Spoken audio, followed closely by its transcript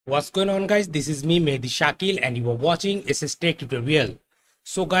What's going on, guys? This is me, Mehdi Shakil, and you are watching SSTec tutorial.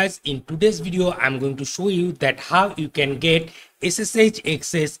 So guys, in today's video I'm going to show you that how you can get SSH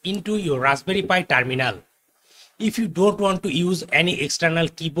access into your Raspberry Pi terminal. If you don't want to use any external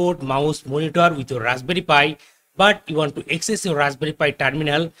keyboard, mouse, monitor with your Raspberry Pi, but you want to access your Raspberry Pi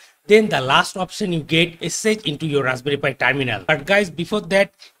terminal, then the last option you get is SSH into your Raspberry Pi terminal. But guys, before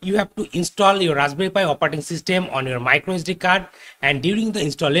that, you have to install your Raspberry Pi operating system on your microSD card, and during the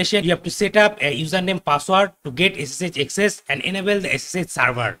installation, you have to set up a username password to get SSH access and enable the SSH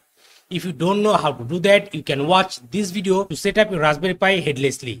server. If you don't know how to do that, you can watch this video to set up your Raspberry Pi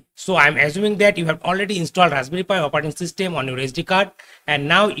headlessly. So I'm assuming that you have already installed Raspberry Pi operating system on your SD card, and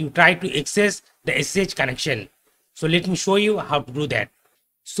now you try to access the SSH connection. So let me show you how to do that.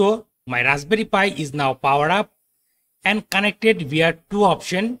 So my Raspberry Pi is now powered up and connected via two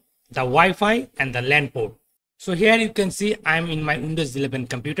options, the Wi-Fi and the LAN port. So here you can see I'm in my Windows 11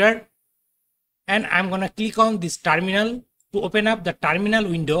 computer, and I'm gonna click on this terminal to open up the terminal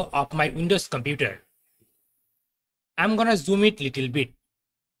window of my Windows computer. I'm gonna zoom it a little bit.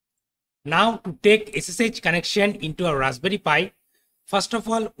 Now to take SSH connection into our Raspberry Pi, first of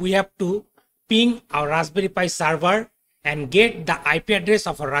all we have to ping our Raspberry Pi server and get the IP address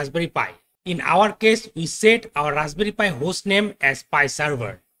of our Raspberry Pi. In our case, we set our Raspberry Pi host name as Pi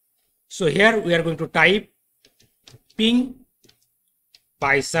server. So here we are going to type ping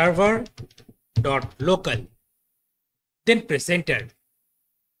pi server dot local. Then press enter,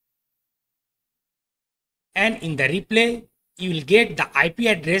 and in the replay you will get the IP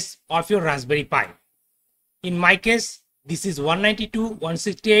address of your Raspberry Pi. In my case, this is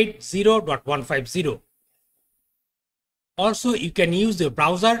 192.168.0.150. Also, you can use your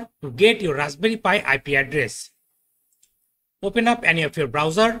browser to get your Raspberry Pi IP address. Open up any of your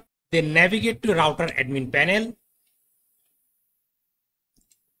browser, then navigate to router admin panel.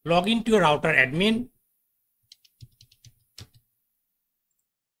 Log into your router admin.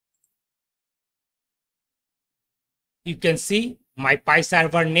 You can see my Pi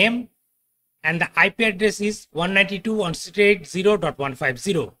server name, and the IP address is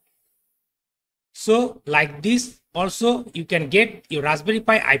 192.168.0.150. So like this, also you can get your Raspberry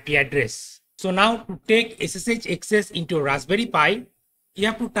Pi IP address. So now to take SSH access into your Raspberry Pi, you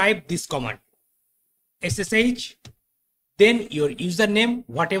have to type this command, SSH, then your username,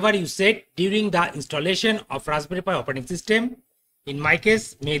 whatever you set during the installation of Raspberry Pi operating system. In my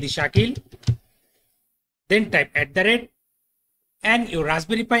case, Mehdi Shakil. Then type @ and your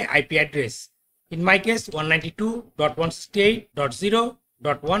Raspberry Pi IP address. In my case,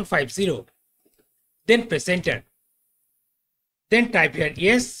 192.168.0.150. Then press enter. Then type here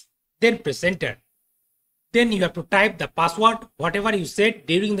yes, then press enter. Then you have to type the password, whatever you set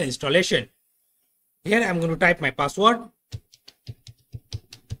during the installation. Here I'm going to type my password.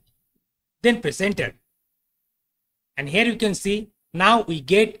 Then press enter. And here you can see now we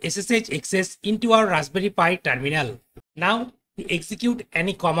get SSH access into our Raspberry Pi terminal. Now to execute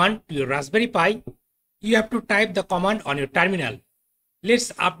any command to your Raspberry Pi, you have to type the command on your terminal.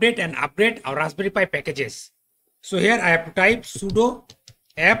 Let's update and upgrade our Raspberry Pi packages. So here I have to type sudo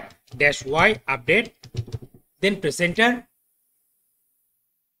app-y update, then press enter.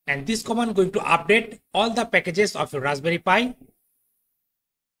 And this command is going to update all the packages of your Raspberry Pi.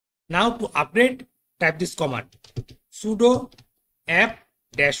 Now to upgrade, type this command, sudo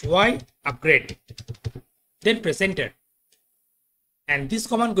app-y upgrade, then press enter, and this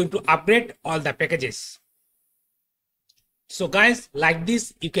command is going to upgrade all the packages. So guys, like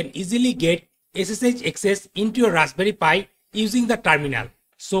this you can easily get SSH access into your Raspberry Pi using the terminal.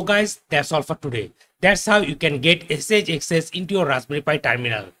 So guys, that's all for today. That's how you can get SSH access into your Raspberry Pi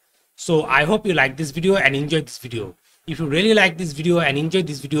terminal. So I hope you like this video and enjoyed this video. If you really like this video and enjoyed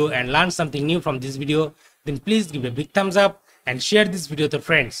this video and learned something new from this video, then please give a big thumbs up and share this video to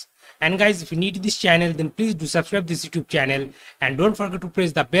friends. And guys, if you're new to this channel, then please do subscribe this YouTube channel, and don't forget to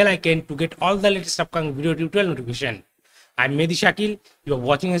press the bell icon to get all the latest upcoming video tutorial notification. I'm Mehdi Shakil, you are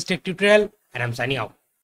watching SSTec tutorial, and I'm signing out.